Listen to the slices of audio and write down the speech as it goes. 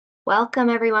Welcome,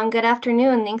 everyone. Good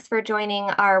afternoon. Thanks for joining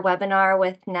our webinar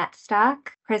with Netstock.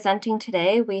 Presenting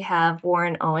today, we have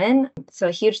Warren Owen. So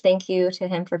a huge thank you to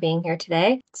him for being here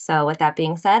today. So with that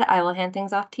being said, I will hand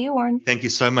things off to you, Warren. Thank you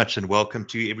so much, and welcome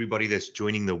to everybody that's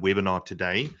joining the webinar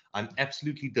today. I'm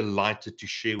absolutely delighted to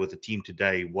share with the team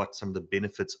today what some of the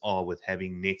benefits are with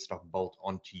having Netstock bolt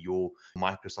onto your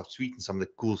Microsoft suite and some of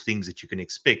the cool things that you can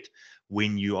expect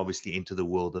when you obviously enter the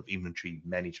world of inventory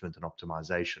management and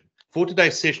optimization. For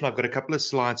today's session, I've got a couple of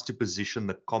slides to position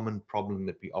the common problem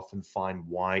that we often find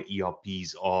why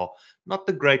ERPs are not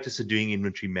the greatest at doing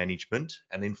inventory management.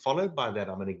 And then followed by that,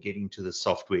 I'm going to get into the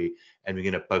software and we're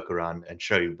going to poke around and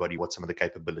show everybody what some of the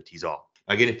capabilities are.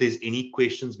 Again, if there's any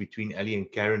questions between Ali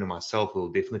and Karen and myself, we'll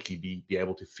definitely be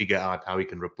able to figure out how we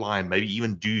can reply and maybe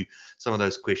even do some of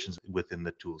those questions within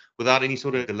the tools. Without any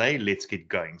sort of delay, let's get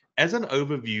going. As an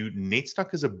overview,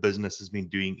 Netstock as a business has been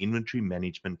doing inventory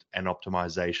management and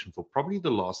optimization for probably the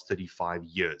last 35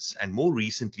 years. And more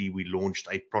recently, we launched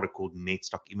a product called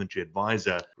Netstock Inventory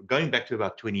Advisor, going back to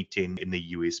about 2010 in the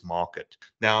US market.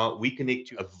 Now, we connect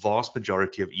to a vast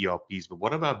majority of ERPs, but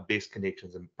one of our best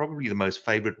connections and probably the most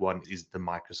favorite one is the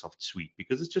Microsoft suite,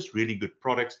 because it's just really good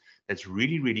products that's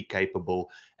really, really capable.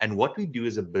 And what we do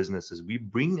as a business is we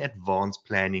bring advanced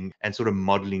planning and sort of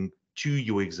modeling to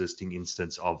your existing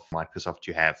instance of Microsoft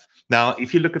you have. Now,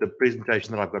 if you look at the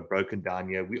presentation that I've got broken down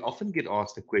here, we often get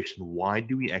asked the question, why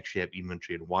do we actually have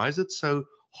inventory and why is it so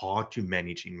hard to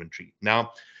manage inventory?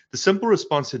 Now, the simple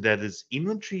response to that is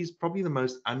inventory is probably the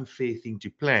most unfair thing to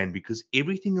plan because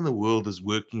everything in the world is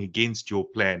working against your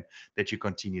plan that you're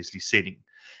continuously setting.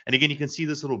 And again, you can see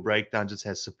this little breakdown just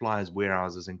has suppliers,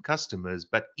 warehouses, and customers.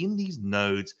 But in these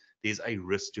nodes, there's a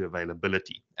risk to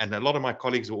availability. And a lot of my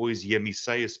colleagues will always hear me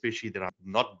say, especially that I'm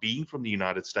not being from the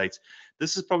United States,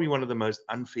 this is probably one of the most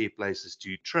unfair places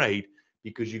to trade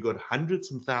because you've got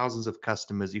hundreds and thousands of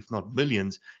customers, if not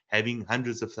millions, having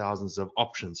hundreds of thousands of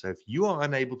options. So if you are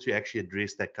unable to actually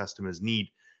address that customer's need,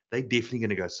 they're definitely going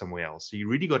to go somewhere else. So you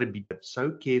really got to be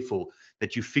so careful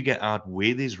that you figure out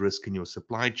where there's risk in your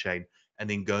supply chain and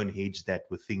then go and hedge that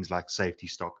with things like safety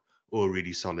stock or a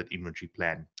really solid inventory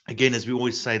plan. Again, as we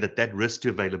always say, that risk to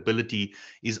availability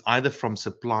is either from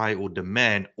supply or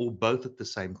demand or both at the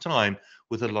same time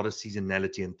with a lot of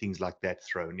seasonality and things like that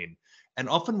thrown in. And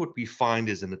often what we find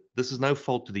is, and this is no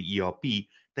fault to the ERP,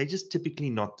 they're just typically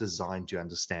not designed to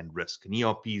understand risk. And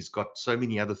ERP's got so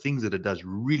many other things that it does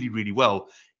really, really well.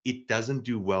 It doesn't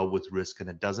do well with risk and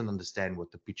it doesn't understand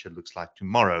what the picture looks like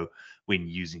tomorrow when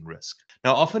using risk.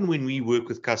 Now, often when we work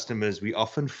with customers, we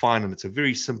often find, and it's a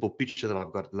very simple picture that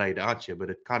I've got laid out here,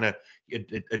 but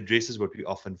it addresses what we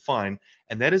often find,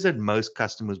 and that is that most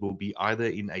customers will be either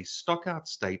in a stock out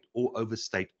state or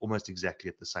overstate almost exactly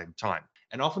at the same time.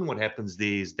 And often what happens there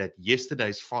is that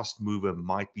yesterday's fast mover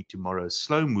might be tomorrow's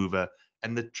slow mover,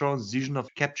 and the transition of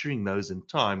capturing those in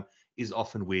time is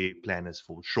often where planners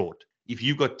fall short. If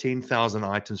you've got 10,000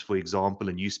 items, for example,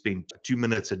 and you spend 2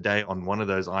 minutes a day on one of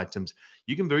those items,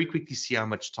 you can very quickly see how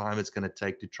much time it's going to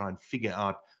take to try and figure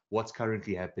out what's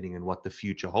currently happening and what the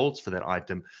future holds for that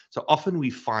item. So often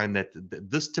we find that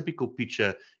this typical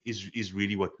picture is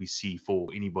really what we see for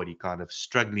anybody kind of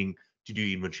struggling to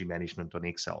do inventory management on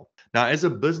Excel. Now, as a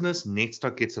business,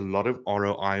 Netstock gets a lot of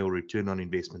ROI or return on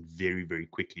investment very, very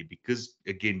quickly because,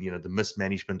 again, the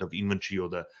mismanagement of inventory or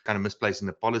the kind of misplacing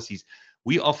the policies,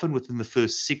 we often within the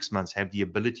first 6 months have the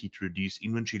ability to reduce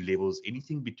inventory levels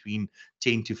anything between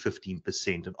 10 to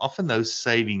 15%. And often those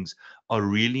savings are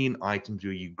really in items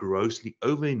where you grossly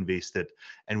overinvested,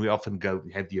 and we often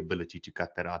have the ability to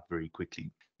cut that out very quickly.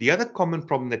 The other common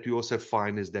problem that we also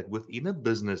find is that within a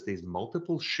business, there's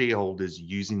multiple shareholders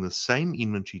using the same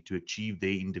inventory to achieve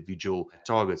their individual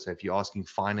targets. So if you're asking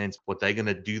finance what they're going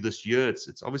to do this year,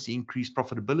 it's obviously increase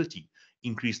profitability,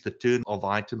 increase the turn of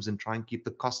items, and try and keep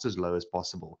the cost as low as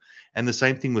possible. And the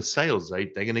same thing with sales,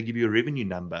 right? They're going to give you a revenue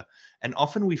number. And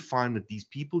often we find that these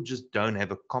people just don't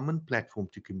have a common platform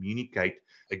to communicate,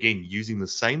 again, using the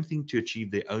same thing to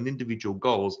achieve their own individual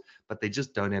goals, but they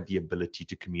just don't have the ability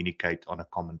to communicate on a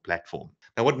common platform.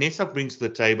 Now, what Netstock brings to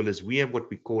the table is we have what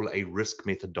we call a risk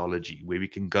methodology, where we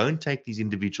can go and take these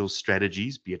individual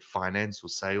strategies, be it finance or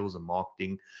sales or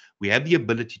marketing. We have the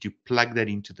ability to plug that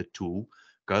into the tool,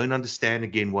 go and understand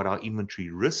again what our inventory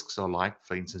risks are like,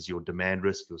 for instance, your demand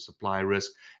risk, your supply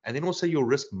risk, and then also your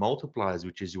risk multipliers,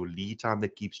 which is your lead time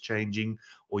that keeps changing,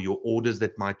 or your orders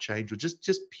that might change, or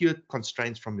just pure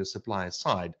constraints from your supplier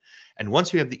side. And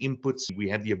once you have the inputs, we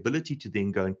have the ability to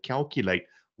then go and calculate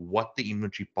what the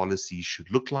inventory policies should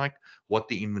look like, what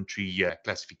the inventory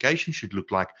classification should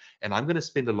look like. And I'm going to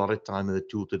spend a lot of time in the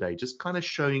tool today just kind of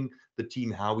showing the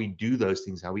team how we do those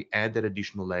things, how we add that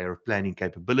additional layer of planning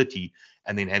capability,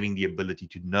 and then having the ability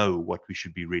to know what we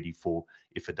should be ready for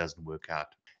if it doesn't work out.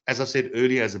 As I said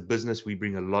earlier, as a business, we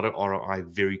bring a lot of ROI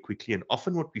very quickly. And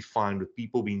often what we find with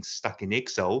people being stuck in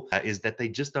Excel is that they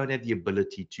just don't have the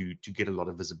ability to get a lot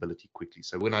of visibility quickly.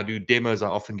 So when I do demos, I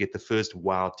often get the first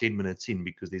wow 10 minutes in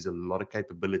because there's a lot of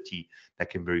capability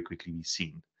that can very quickly be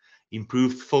seen.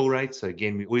 Improved fill rate. So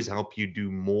again, we always help you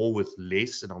do more with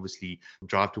less and obviously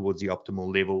drive towards the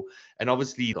optimal level. And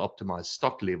obviously the optimized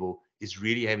stock level is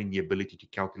really having the ability to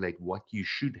calculate what you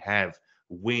should have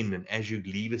when and as you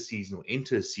leave a season or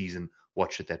enter a season,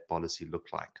 what should that policy look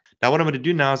like? Now, what I'm going to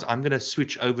do now is I'm going to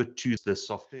switch over to the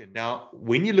software. Now,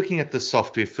 when you're looking at the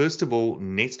software, first of all,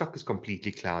 NetStock is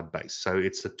completely cloud-based. So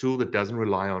it's a tool that doesn't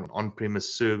rely on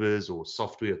on-premise servers or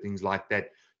software or things like that.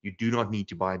 You do not need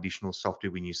to buy additional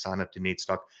software when you sign up to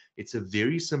NetStock. It's a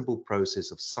very simple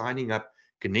process of signing up,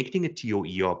 connecting it to your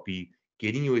ERP,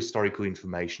 getting your historical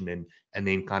information in, and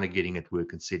then kind of getting it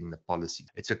work and setting the policy.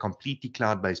 It's a completely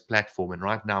cloud-based platform. And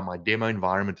right now, my demo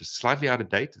environment is slightly out of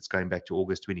date. It's going back to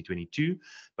August 2022,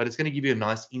 but it's going to give you a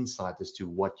nice insight as to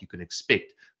what you can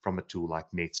expect from a tool like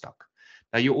NetStock.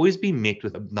 Now, you'll always be met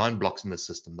with 9 blocks in the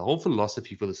system. The whole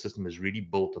philosophy for the system is really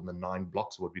built on the 9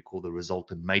 blocks, what we call the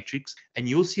resultant matrix. And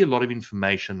you'll see a lot of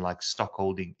information like stock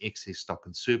holding, excess stock,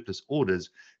 and surplus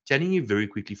orders, telling you very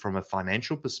quickly from a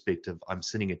financial perspective, I'm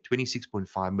sitting at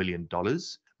 $26.5 million.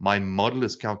 My model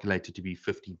is calculated to be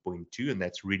 15.2, and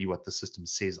that's really what the system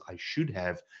says I should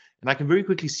have. And I can very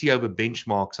quickly see over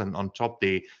benchmarks on top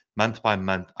there, month by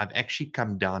month, I've actually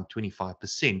come down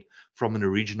 25% from an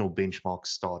original benchmark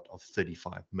start of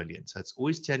 35 million. So it's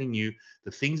always telling you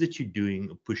the things that you're doing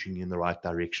are pushing you in the right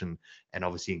direction and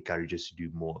obviously encourages you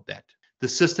to do more of that. The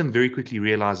system very quickly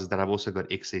realizes that I've also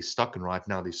got excess stock, and right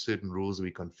now there's certain rules that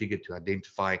we configure to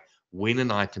identify when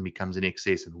an item becomes an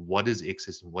excess and what is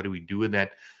excess and what do we do with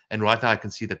that. And right now I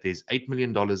can see that there's $8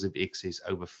 million of excess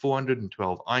over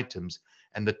 412 items,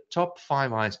 and the top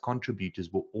 5 highest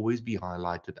contributors will always be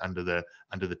highlighted under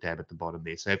the tab at the bottom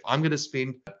there. So if I'm going to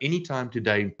spend any time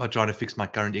today by trying to fix my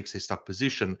current excess stock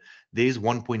position, there's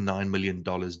 $1.9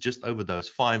 million just over those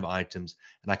 5 items.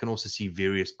 And I can also see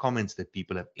various comments that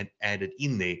people have added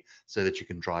in there so that you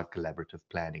can drive collaborative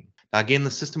planning. Now, again,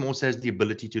 the system also has the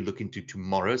ability to look into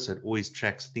tomorrow. So it always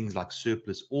tracks things like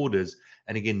surplus orders.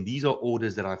 And again, these are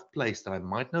orders that I've placed that I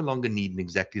might no longer need in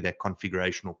exactly that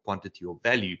configuration or quantity or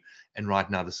value. And right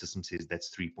now the system says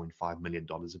that's $3.5 million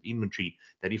of inventory,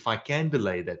 that if I can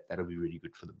delay that, that'll be really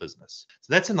good for the business.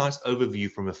 So that's a nice overview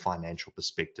from a financial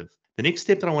perspective. The next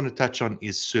step that I want to touch on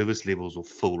is service levels or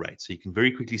fill rate. So you can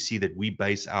very quickly see that we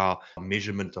base our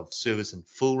measurement of service and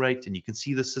fill rate, and you can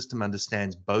see the system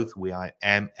understands both where I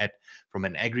am at from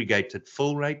an aggregated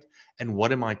fill rate and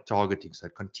what am I targeting. So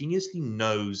it continuously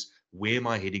knows where am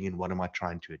I heading and what am I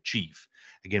trying to achieve.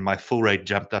 Again, my fill rate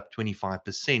jumped up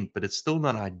 25%, but it's still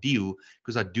not ideal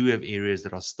because I do have areas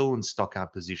that are still in stock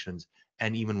out positions,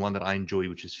 and even one that I enjoy,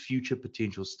 which is future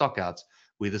potential stock outs,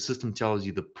 where the system tells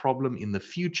you the problem in the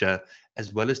future,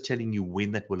 as well as telling you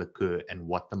when that will occur and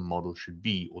what the model should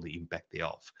be or the impact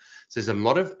thereof. So there's a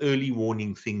lot of early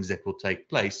warning things that will take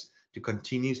place to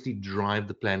continuously drive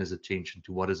the planner's attention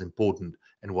to what is important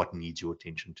and what needs your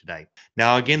attention today.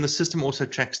 Now, again, the system also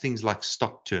tracks things like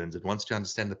stock turns. It wants to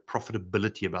understand the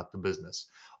profitability about the business.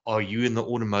 Are you in the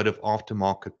automotive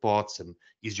aftermarket parts, and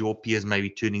is your peers maybe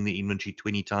turning the inventory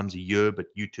 20 times a year, but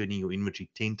you turning your inventory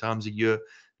 10 times a year?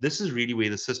 This is really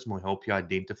where the system will help you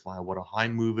identify what are high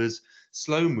movers,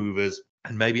 slow movers,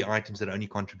 and maybe items that only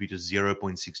contribute to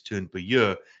 0.6 turn per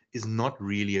year is not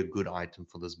really a good item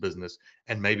for this business.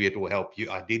 And maybe it will help you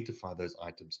identify those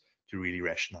items to really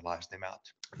rationalize them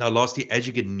out. Now, lastly, as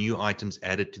you get new items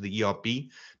added to the ERP,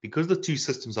 because the two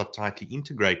systems are tightly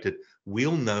integrated,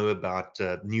 we'll know about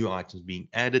new items being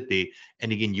added there.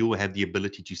 And again, you'll have the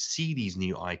ability to see these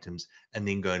new items and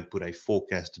then go and put a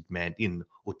forecasted demand in,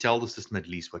 or tell the system at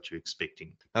least what you're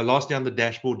expecting. Now, lastly, on the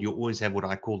dashboard, you'll always have what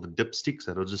I call the dipsticks.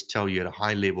 That'll just tell you at a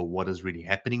high level what is really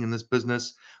happening in this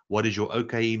business. What is your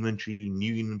okay inventory,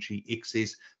 new inventory,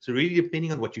 excess? So really,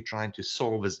 depending on what you're trying to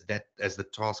solve as the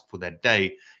task for that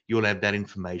day, you'll have that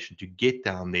information to get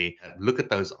down there, look at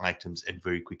those items, and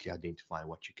very quickly identify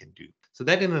what you can do. So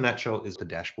that, in a nutshell, is the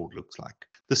dashboard looks like.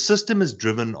 The system is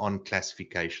driven on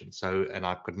classification. So, and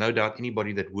I've got no doubt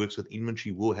anybody that works with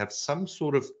inventory will have some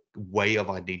sort of way of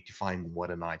identifying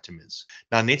what an item is.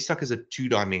 Now, Netstock is a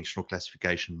two-dimensional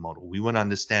classification model. We want to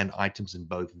understand items in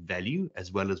both value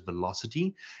as well as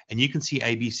velocity. And you can see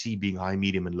ABC being high,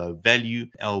 medium, and low value,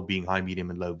 L being high, medium,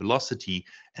 and low velocity.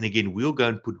 And again, we'll go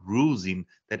and put rules in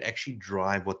that actually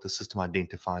drive what the system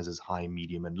identifies as high,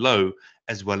 medium, and low,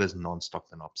 as well as non-stock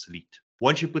and obsolete.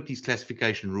 Once you put these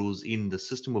classification rules in, the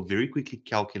system will very quickly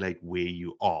calculate where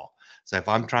you are. So if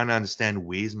I'm trying to understand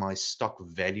where's my stock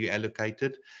value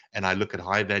allocated, and I look at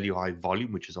high value, high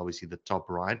volume, which is obviously the top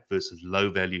right, versus low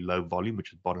value, low volume,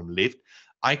 which is bottom left,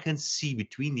 I can see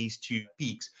between these two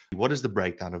peaks, what is the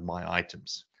breakdown of my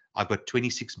items. I've got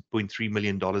 $26.3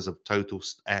 million of total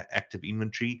active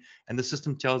inventory, and the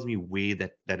system tells me where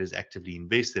that is actively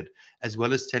invested, as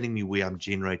well as telling me where I'm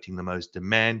generating the most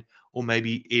demand, or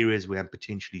maybe areas where I'm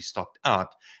potentially stocked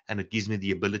out. And it gives me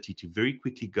the ability to very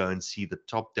quickly go and see the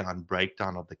top-down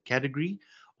breakdown of the category,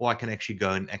 or I can actually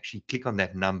go and actually click on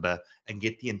that number and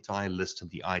get the entire list of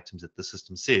the items that the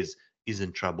system says is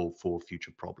in trouble for a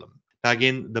future problem. Now,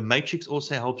 again, the matrix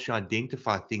also helps you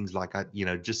identify things like,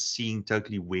 just seeing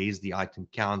totally where's the item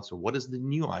counts, or what is the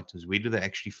new items, where do they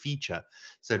actually feature.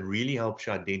 So it really helps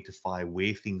you identify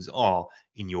where things are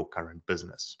in your current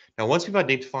business. Now, once we've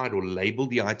identified or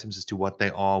labeled the items as to what they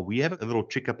are, we have a little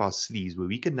trick up our sleeves where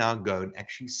we can now go and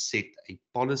actually set a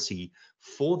policy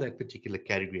for that particular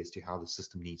category as to how the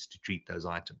system needs to treat those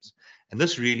items. And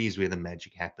this really is where the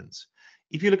magic happens.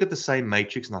 If you look at the same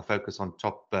matrix and I focus on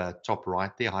top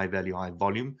right there, high value, high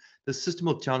volume, the system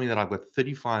will tell me that I've got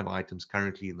 35 items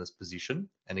currently in this position.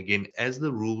 And again, as the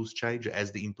rules change,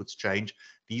 as the inputs change,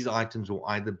 these items will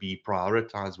either be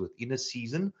prioritized within a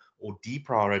season or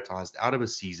deprioritized out of a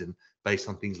season based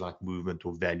on things like movement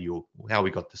or value or how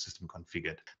we got the system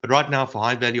configured. But right now for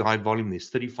high value, high volume, there's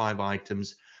 35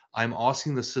 items. I'm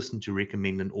asking the system to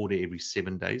recommend an order every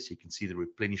 7 days. You can see the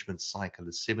replenishment cycle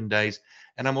is 7 days.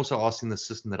 And I'm also asking the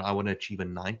system that I want to achieve a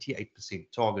 98%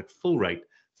 target fill rate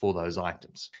for those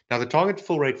items. Now, the target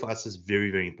fill rate for us is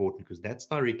very, very important because that's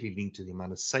directly linked to the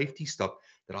amount of safety stock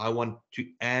that I want to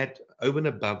add over and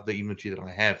above the inventory that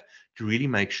I have to really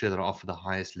make sure that I offer the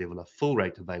highest level of fill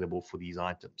rate available for these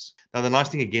items. Now, the nice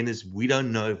thing again is we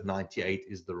don't know if 98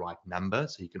 is the right number,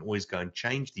 so you can always go and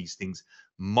change these things,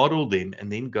 model them,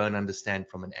 and then go and understand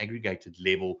from an aggregated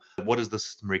level, what is the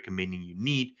system recommending you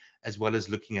need, as well as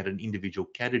looking at an individual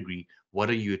category, what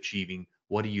are you achieving,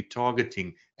 what are you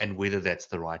targeting, and whether that's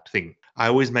the right thing. I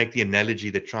always make the analogy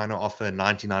that trying to offer a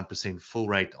 99% fill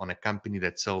rate on a company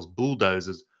that sells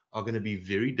bulldozers are going to be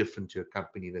very different to a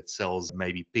company that sells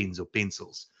maybe pens or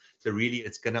pencils. So really,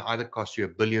 it's going to either cost you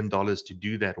 $1 billion to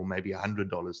do that or maybe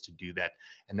 $100 to do that.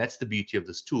 And that's the beauty of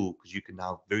this tool, because you can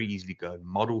now very easily go and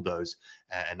model those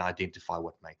and identify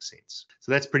what makes sense.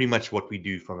 So that's pretty much what we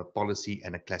do from a policy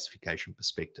and a classification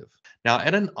perspective. Now,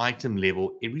 at an item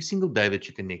level, every single day that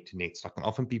you connect to Netstock, and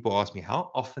often people ask me, how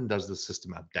often does the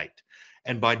system update?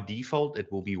 And by default,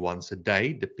 it will be once a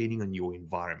day, depending on your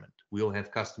environment. We'll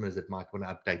have customers that might want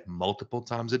to update multiple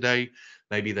times a day.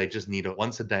 Maybe they just need a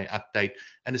once a day update.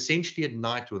 And essentially at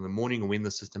night or in the morning, or when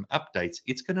the system updates,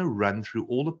 it's going to run through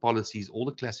all the policies, all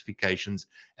the classifications,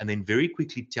 and then very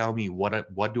quickly tell me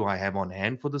what do I have on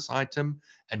hand for this item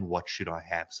and what should I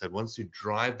have. So it wants to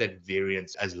drive that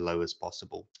variance as low as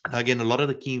possible. Now, again, a lot of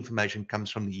the key information comes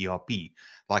from the ERP,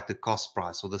 like the cost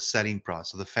price or the selling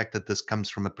price, or the fact that this comes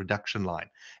from a production line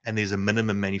and there's a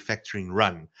minimum manufacturing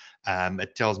run.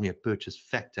 It tells me a purchase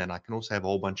factor, and I can also have a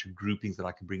whole bunch of groupings that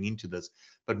I can bring into this.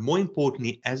 But more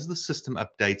importantly, as the system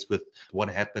updates with what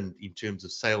happened in terms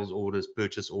of sales orders,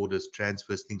 purchase orders,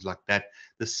 transfers, things like that,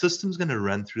 the system's going to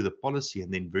run through the policy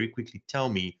and then very quickly tell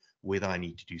me whether I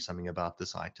need to do something about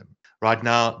this item. Right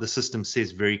now, the system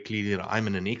says very clearly that I'm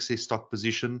in an excess stock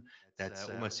position. That's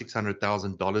almost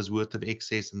 $600,000 worth of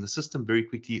excess. And the system very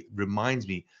quickly reminds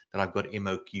me that I've got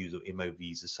MOQs or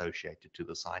MOVs associated to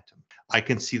this item. I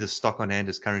can see the stock on hand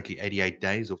is currently 88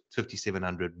 days or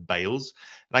 5,700 bales.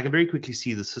 And I can very quickly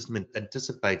see the system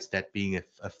anticipates that being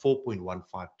a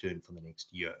 4.15 turn for the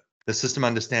next year. The system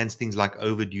understands things like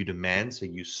overdue demand. So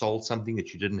you sold something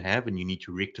that you didn't have and you need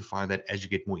to rectify that as you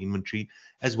get more inventory,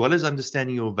 as well as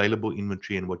understanding your available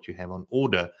inventory and what you have on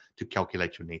order to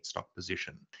calculate your net stock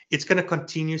position. It's going to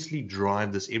continuously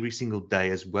drive this every single day,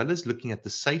 as well as looking at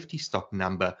the safety stock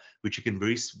number, which you can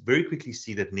very quickly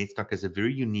see that Netstock has a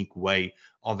very unique way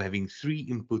of having 3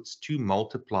 inputs, 2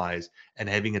 multipliers, and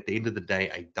having at the end of the day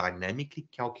a dynamically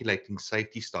calculating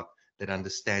safety stock that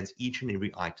understands each and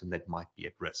every item that might be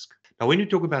at risk. Now, when you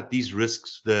talk about these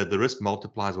risks, the risk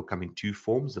multipliers will come in two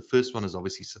forms. The first one is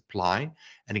obviously supply.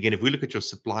 And again, if we look at your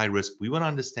supply risk, we want to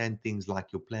understand things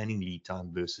like your planning lead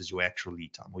time versus your actual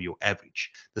lead time or your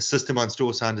average. The system wants to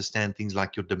also understand things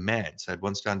like your demand. So it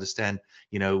wants to understand,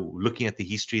 looking at the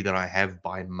history that I have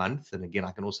by month. And again,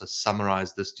 I can also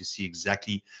summarize this to see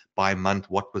exactly by month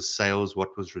what was sales,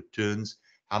 what was returns,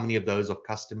 how many of those are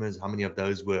customers, how many of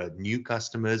those were new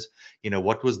customers,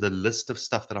 what was the list of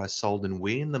stuff that I sold and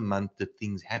where in the month did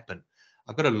things happen.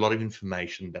 I've got a lot of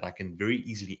information that I can very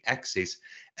easily access,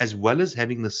 as well as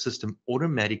having the system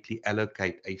automatically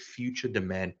allocate a future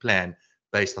demand plan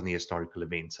based on the historical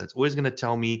event. So it's always going to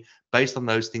tell me, based on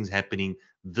those things happening,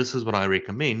 this is what I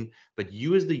recommend. But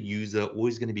you as the user are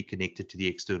always going to be connected to the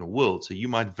external world. So you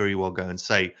might very well go and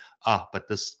say, but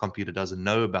this computer doesn't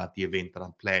know about the event that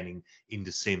I'm planning in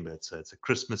December. So it's a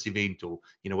Christmas event, or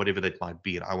whatever that might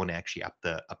be, and I want to actually up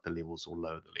the levels or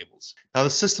lower the levels. Now the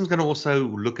system's going to also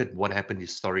look at what happened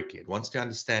historically. It wants to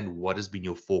understand what has been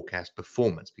your forecast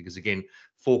performance, because again,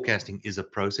 forecasting is a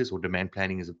process, or demand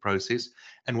planning is a process.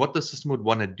 And what the system would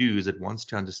want to do is it wants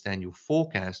to understand your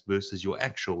forecast versus your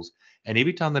actuals. And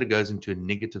every time that it goes into a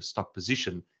negative stock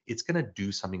position, it's going to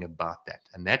do something about that.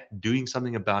 And that doing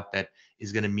something about that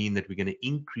is going to mean that we're going to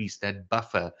increase that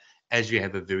buffer as you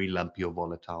have a very lumpy or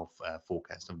volatile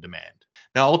forecast of demand.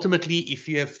 Now, ultimately, if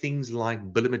you have things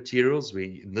like bill of materials, where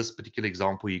in this particular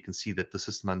example, you can see that the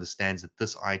system understands that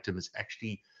this item is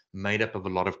actually made up of a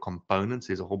lot of components.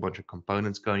 There's a whole bunch of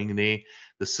components going in there.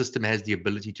 The system has the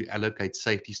ability to allocate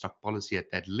safety stock policy at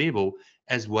that level,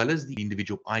 as well as the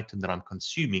individual item that I'm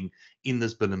consuming in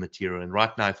this bill of material. And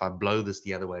right now, if I blow this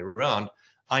the other way around,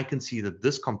 I can see that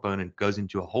this component goes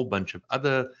into a whole bunch of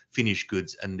other finished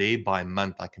goods, and there by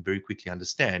month, I can very quickly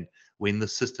understand when the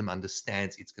system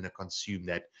understands it's going to consume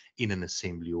that in an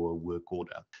assembly or a work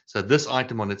order. So this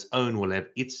item on its own will have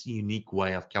its unique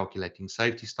way of calculating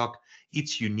safety stock,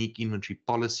 its unique inventory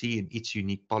policy, and its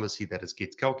unique policy that it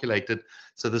gets calculated.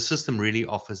 So the system really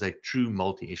offers a true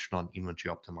multi-echelon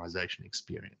inventory optimization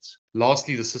experience.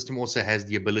 Lastly, the system also has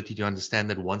the ability to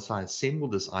understand that once I assemble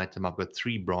this item, I've got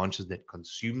 3 branches that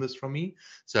consume this from me.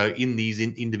 So in these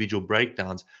individual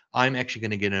breakdowns, I'm actually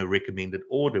going to get a recommended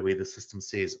order where the system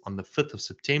says on the 5th of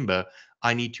September,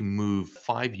 I need to move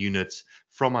 5 units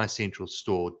from my central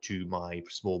store to my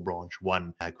small branch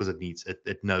 1 because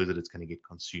it knows that it's going to get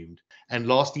consumed. And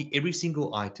lastly, every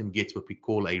single item gets what we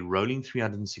call a rolling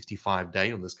 365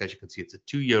 day. In this case, you can see it's a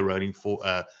 2-year rolling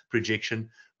projection,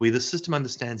 where the system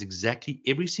understands exactly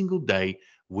every single day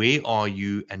where are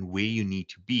you and where you need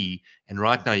to be. And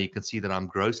right now you can see that I'm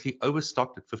grossly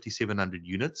overstocked at 5,700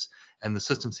 units. And the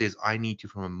system says I need to,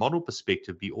 from a model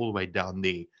perspective, be all the way down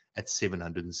there at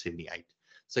 778.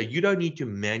 So you don't need to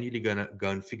manually go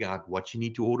and figure out what you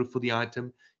need to order for the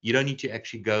item. You don't need to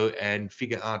actually go and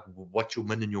figure out what your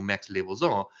min and your max levels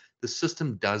are. The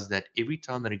system does that every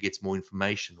time that it gets more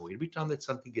information, or every time that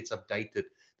something gets updated.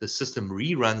 The system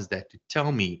reruns that to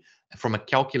tell me from a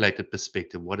calculated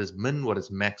perspective what is min, what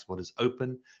is max, what is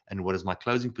open, and what is my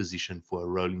closing position for a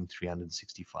rolling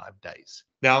 365 days.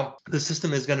 Now, the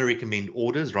system is going to recommend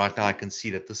orders. Right now, I can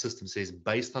see that the system says,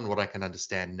 based on what I can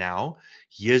understand now,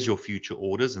 here's your future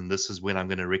orders, and this is when I'm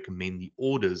going to recommend the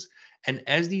orders. And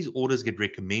as these orders get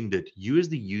recommended, you as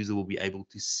the user will be able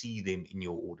to see them in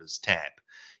your orders tab.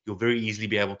 You'll very easily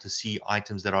be able to see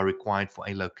items that are required for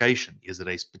a location. Is it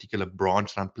a particular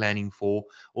branch that I'm planning for,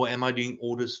 or am I doing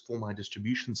orders for my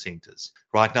distribution centers?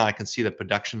 Right now, I can see that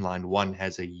production line 1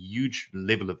 has a huge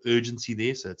level of urgency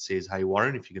there. So it says, hey,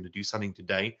 Warren, if you're going to do something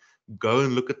today, go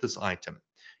and look at this item.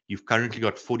 You've currently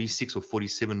got $46 or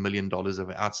 $47 million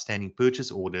of outstanding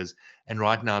purchase orders. And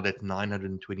right now, that's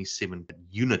 927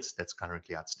 units that's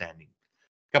currently outstanding.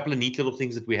 Couple of neat little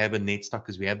things that we have in NetStock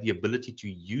is we have the ability to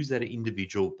use that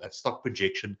individual stock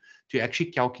projection to actually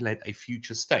calculate a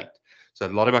future state. So a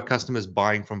lot of our customers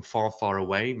buying from far, far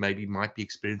away maybe might be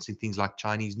experiencing things like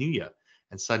Chinese New Year.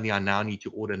 And suddenly I now need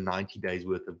to order 90 days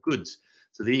worth of goods.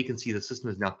 So there you can see the system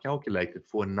is now calculated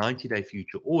for a 90-day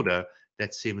future order.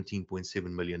 That's $17.7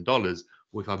 million.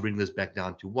 Or if I bring this back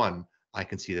down to 1, I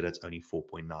can see that it's only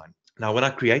 4.9. Now, when I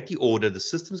create the order, the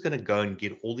system's going to go and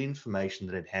get all the information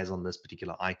that it has on this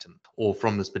particular item or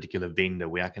from this particular vendor,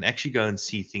 where I can actually go and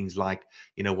see things like,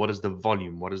 what is the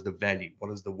volume, what is the value,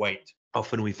 what is the weight,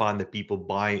 Often we find that people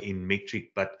buy in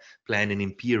metric but plan in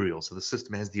imperial. So the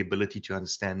system has the ability to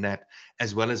understand that,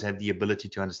 as well as have the ability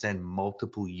to understand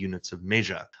multiple units of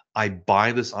measure. I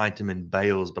buy this item in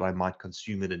bales, but I might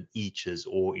consume it in eaches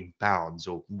or in pounds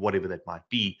or whatever that might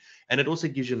be. And it also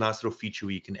gives you a nice little feature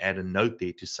where you can add a note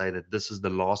there to say that this is the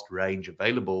last range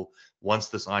available. Once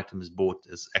this item is bought,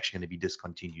 is actually going to be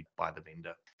discontinued by the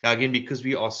vendor. Now, again, because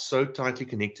we are so tightly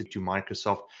connected to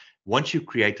Microsoft, once you've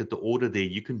created the order there,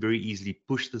 you can very easily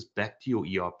push this back to your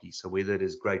ERP. So whether it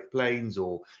is Great Plains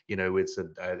or, it's a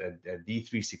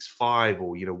D365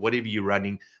 or, whatever you're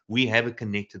running, we have a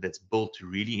connector that's built to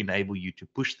really enable you to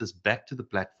push this back to the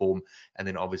platform and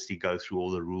then obviously go through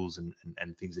all the rules and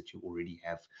things that you already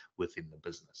have within the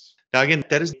business. Now, again,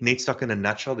 that is NetStock in a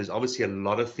nutshell. There's obviously a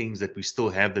lot of things that we still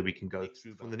have that we can go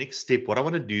through. From the next step, what I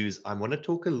want to do is I want to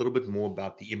talk a little bit more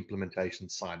about the implementation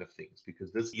side of things,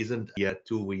 because this isn't a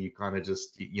tool where you kind of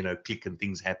just, click and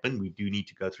things happen. We do need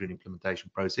to go through an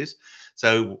implementation process.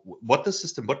 So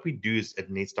what we do is at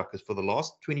NetStock is for the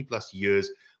last 20 plus years,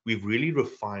 we've really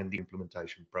refined the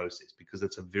implementation process because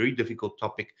it's a very difficult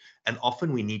topic. And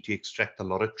often we need to extract a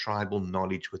lot of tribal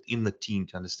knowledge within the team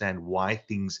to understand why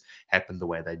things happen the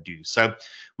way they do. So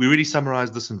we really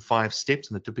summarize this in 5 steps,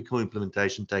 and the typical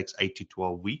implementation takes 8 to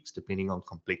 12 weeks, depending on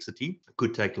complexity. It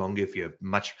could take longer if you have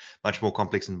much more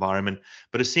complex environment.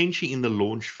 But essentially in the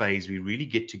launch phase, we really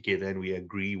get together and we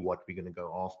agree what we're going to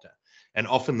go after. And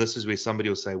often this is where somebody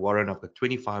will say, Warren, I've got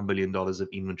 $25 million of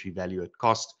inventory value at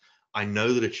cost. I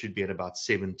know that it should be at about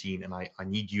 17, and I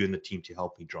need you and the team to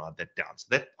help me drive that down. So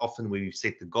that often where we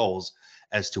set the goals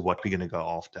as to what we're going to go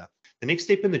after. The next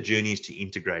step in the journey is to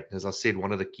integrate. And as I said,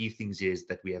 one of the key things here is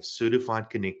that we have certified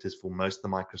connectors for most of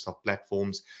the Microsoft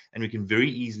platforms, and we can very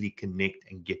easily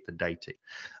connect and get the data.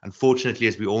 Unfortunately,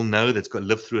 as we all know, that's got to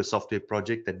live through a software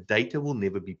project, that data will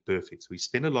never be perfect. So we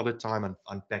spend a lot of time on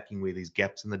unpacking where there's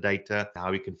gaps in the data,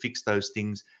 how we can fix those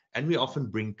things. And we often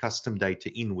bring custom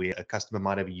data in where a customer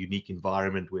might have a unique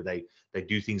environment where they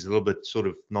do things a little bit sort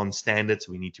of non-standard.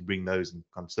 So we need to bring those and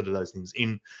consider those things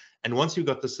in. And once you've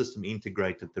got the system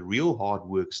integrated, the real hard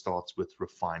work starts with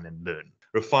refine and learn.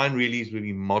 Refine really is where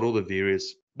we model the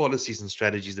various policies and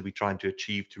strategies that we're trying to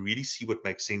achieve to really see what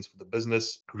makes sense for the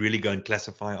business, really go and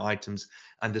classify items,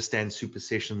 understand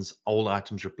supersessions, old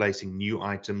items replacing new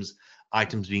items,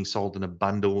 items being sold in a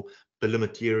bundle, bill of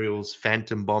materials,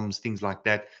 phantom bombs, things like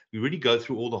that. We really go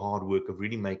through all the hard work of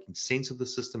really making sense of the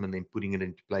system and then putting it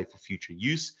into play for future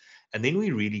use. And then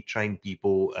we really train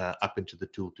people up into the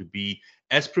tool to be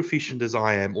as proficient as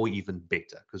I am or even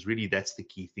better, because really that's the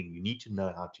key thing. You need to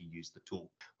know how to use the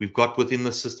tool. We've got within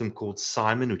the system called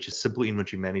Simon, which is Simple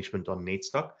Inventory Management on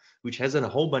NetStock, which has a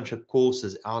whole bunch of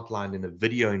courses outlined in a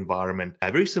video environment,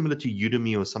 very similar to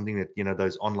Udemy or something that,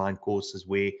 those online courses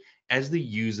where as the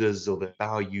users or the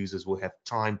power users will have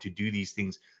time to do these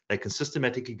things, they can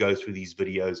systematically go through these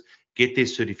videos, get their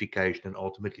certification, and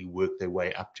ultimately work their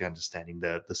way up to understanding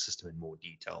the system in more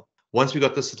detail. Once we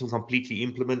got the system completely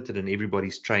implemented and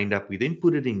everybody's trained up, we then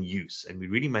put it in use and we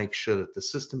really make sure that the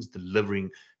system's delivering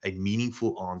a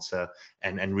meaningful answer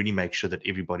and really make sure that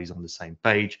everybody's on the same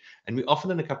page. And we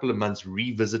often in a couple of months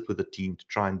revisit with the team to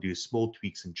try and do small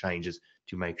tweaks and changes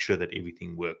to make sure that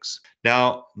everything works.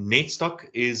 Now, NetStock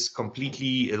is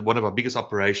completely, one of our biggest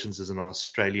operations is in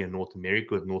Australia and North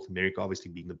America, with North America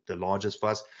obviously being the largest for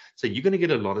us. So you're going to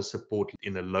get a lot of support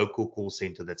in a local call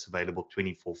center that's available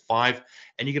 24/5,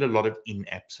 and you get a lot of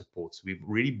in-app support. So we've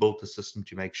really built a system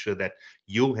to make sure that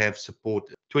you'll have support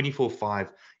 24/5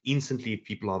 instantly if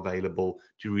people are available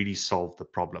to really solve the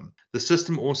problem. The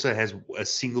system also has a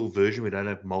single version. We don't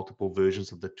have multiple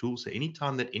versions of the tool. So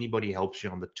anytime that anybody helps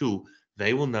you on the tool,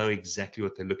 they will know exactly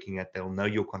what they're looking at. They'll know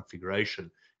your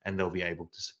configuration and they'll be able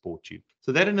to support you.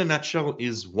 So that in a nutshell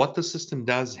is what the system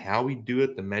does, how we do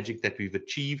it, the magic that we've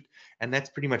achieved, and that's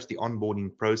pretty much the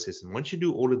onboarding process. And once you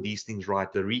do all of these things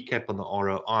right, the recap on the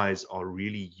ROIs are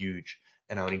really huge.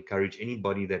 And I would encourage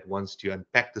anybody that wants to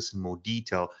unpack this in more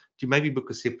detail to maybe book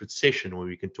a separate session where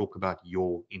we can talk about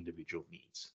your individual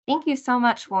needs. Thank you so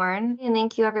much, Warren. And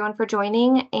thank you everyone for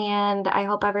joining. And I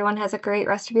hope everyone has a great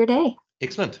rest of your day.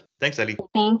 Excellent. Thanks, Ali.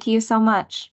 Thank you so much.